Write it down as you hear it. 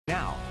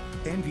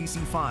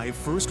NBC5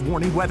 First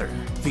Warning Weather,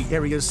 the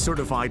area's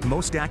certified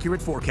most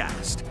accurate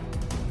forecast.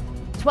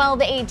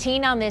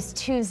 12:18 on this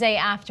Tuesday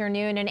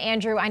afternoon. And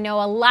Andrew, I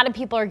know a lot of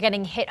people are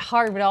getting hit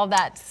hard with all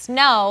that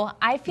snow.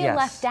 I feel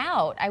left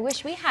out. I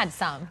wish we had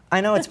some.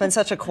 I know it's been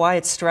such a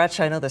quiet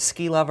stretch. I know the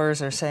ski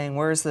lovers are saying,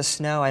 where's the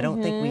snow? I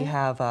don't think we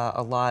have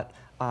a lot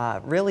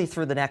really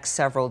through the next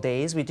several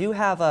days. We do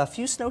have a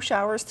few snow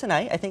showers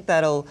tonight. I think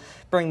that'll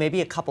bring maybe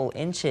a couple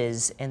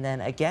inches, and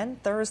then again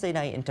Thursday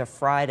night into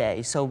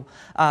Friday. So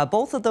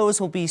both of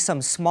those will be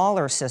some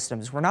smaller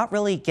systems. We're not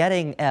really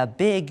getting a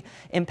big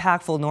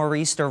impactful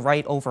nor'easter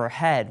right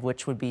overhead,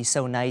 which would be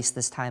so nice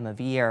this time of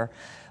year.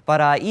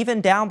 But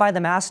even down by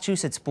the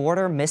Massachusetts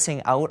border,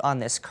 missing out on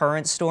this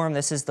current storm.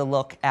 This is the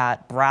look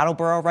at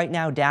Brattleboro right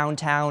now,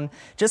 downtown.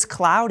 Just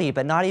cloudy,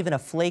 but not even a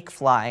flake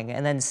flying.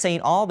 And then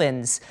St.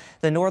 Albans,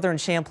 the northern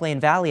Champlain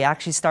Valley,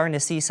 actually starting to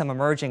see some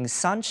emerging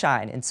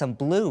sunshine and some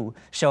blue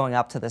showing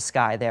up to the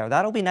sky there.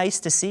 That'll be nice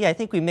to see. I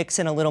think we mix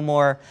in a little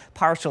more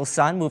partial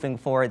sun moving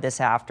forward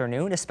this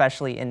afternoon,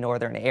 especially in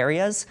northern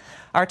areas.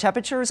 Our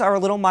temperatures are a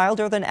little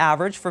milder than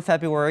average for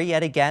February,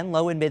 yet again,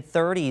 low and mid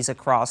 30s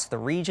across the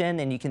region.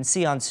 And you can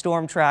see on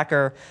Storm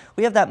Tracker,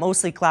 we have that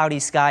mostly cloudy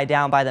sky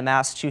down by the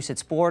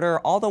Massachusetts border,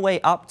 all the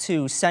way up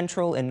to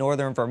central and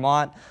northern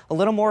Vermont. A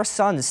little more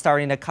sun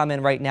starting to come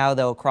in right now,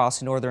 though,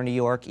 across northern New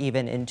York,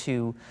 even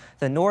into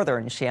the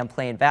northern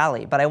Champlain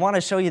Valley. But I want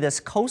to show you this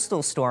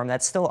coastal storm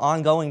that's still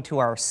ongoing to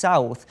our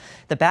south.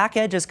 The back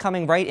edge is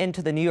coming right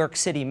into the New York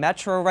City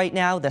metro right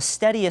now, the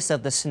steadiest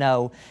of the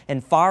snow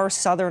in far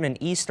southern and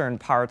eastern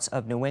parts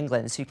of New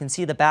England. So you can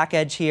see the back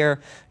edge here,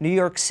 New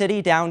York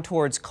City down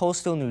towards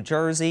coastal New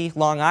Jersey.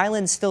 Long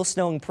Island still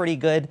snowing pretty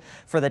good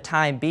for the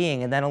time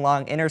being. And then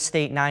along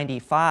Interstate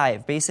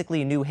 95,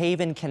 basically New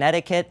Haven,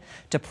 Connecticut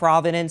to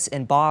Providence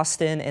and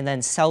Boston, and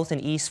then south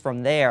and east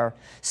from there,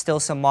 still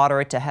some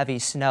moderate to heavy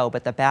snow,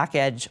 but the back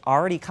edge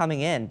already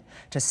coming in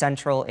to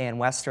central and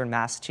western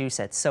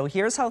Massachusetts. So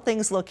here's how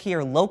things look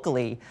here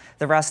locally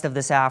the rest of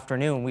this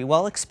afternoon. We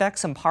will expect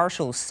some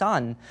partial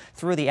sun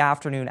through the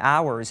afternoon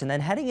hours, and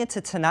then heading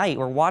into tonight,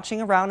 we're watching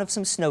a round of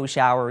some snow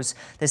showers.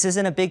 This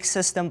isn't a big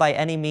system by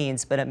any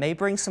means, but it may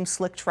bring some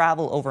slick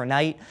travel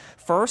overnight,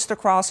 first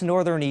across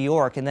northern New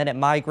York, and then it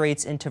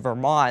migrates into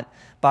Vermont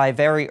by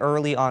very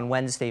early on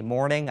Wednesday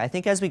morning. I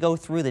think as we go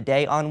through the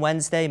day on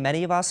Wednesday,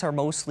 many of us are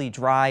mostly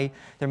dry.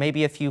 There may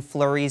be a few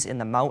flurries in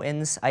the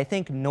mountains. I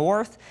think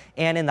north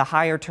and in the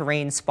higher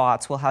terrain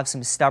spots we'll have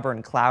some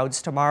stubborn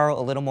clouds tomorrow,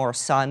 a little more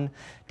sun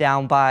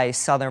down by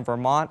southern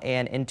Vermont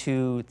and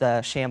into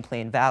the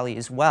Champlain Valley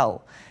as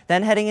well.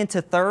 Then heading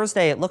into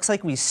Thursday, it looks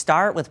like we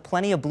start with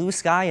plenty of blue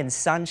sky and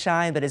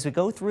sunshine, but as we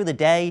go through the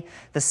day,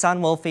 the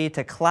sun will fade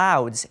to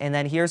clouds. And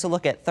then here's a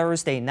look at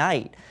Thursday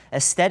night.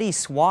 A steady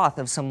swath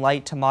of some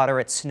light to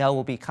moderate snow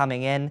will be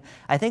coming in.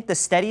 I think the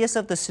steadiest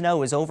of the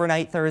snow is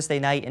overnight Thursday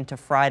night into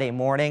Friday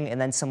morning, and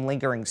then some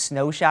lingering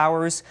snow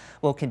showers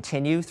will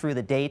continue through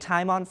the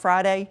daytime on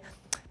Friday.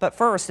 But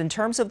first, in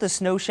terms of the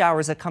snow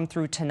showers that come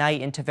through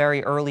tonight into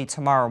very early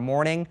tomorrow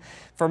morning,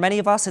 for many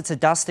of us, it's a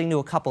dusting to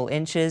a couple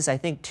inches. I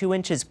think 2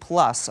 inches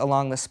plus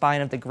along the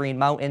spine of the Green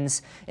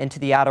Mountains into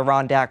the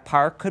Adirondack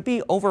Park. Could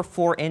be over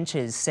 4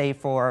 inches, say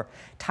for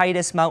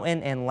Titus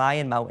Mountain and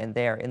Lion Mountain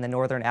there in the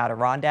northern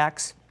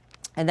Adirondacks.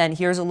 And then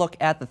here's a look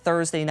at the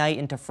Thursday night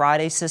into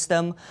Friday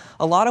system.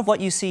 A lot of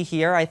what you see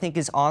here, I think,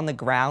 is on the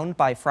ground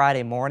by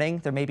Friday morning.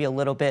 There may be a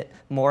little bit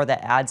more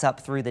that adds up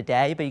through the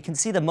day, but you can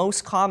see the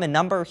most common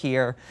number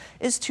here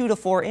is 2 to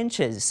 4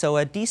 inches. So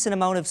a decent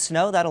amount of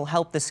snow that'll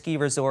help the ski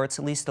resorts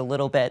at least a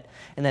little bit.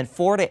 And then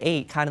 4 to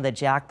 8, kind of the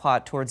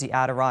jackpot towards the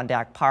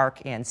Adirondack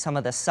Park and some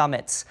of the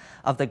summits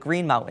of the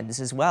Green Mountains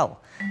as well.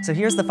 So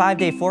here's the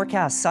 5-day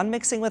forecast. Sun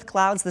mixing with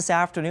clouds this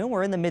afternoon.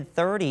 We're in the mid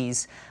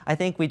 30s. I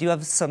think we do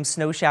have some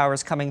snow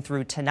showers coming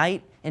through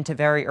tonight into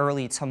very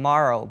early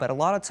tomorrow, but a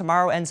lot of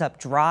tomorrow ends up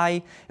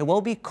dry. It will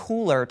be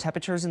cooler,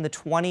 temperatures in the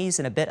 20s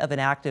and a bit of an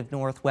active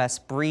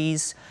northwest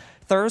breeze.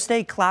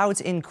 Thursday, clouds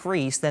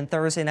increase. Then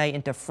Thursday night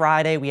into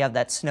Friday, we have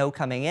that snow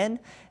coming in. And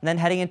then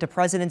heading into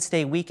President's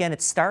Day weekend,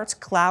 it starts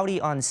cloudy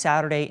on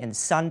Saturday and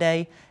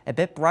Sunday, a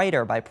bit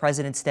brighter by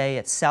President's Day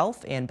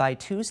itself and by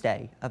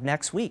Tuesday of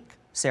next week.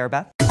 Sarah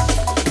Beth?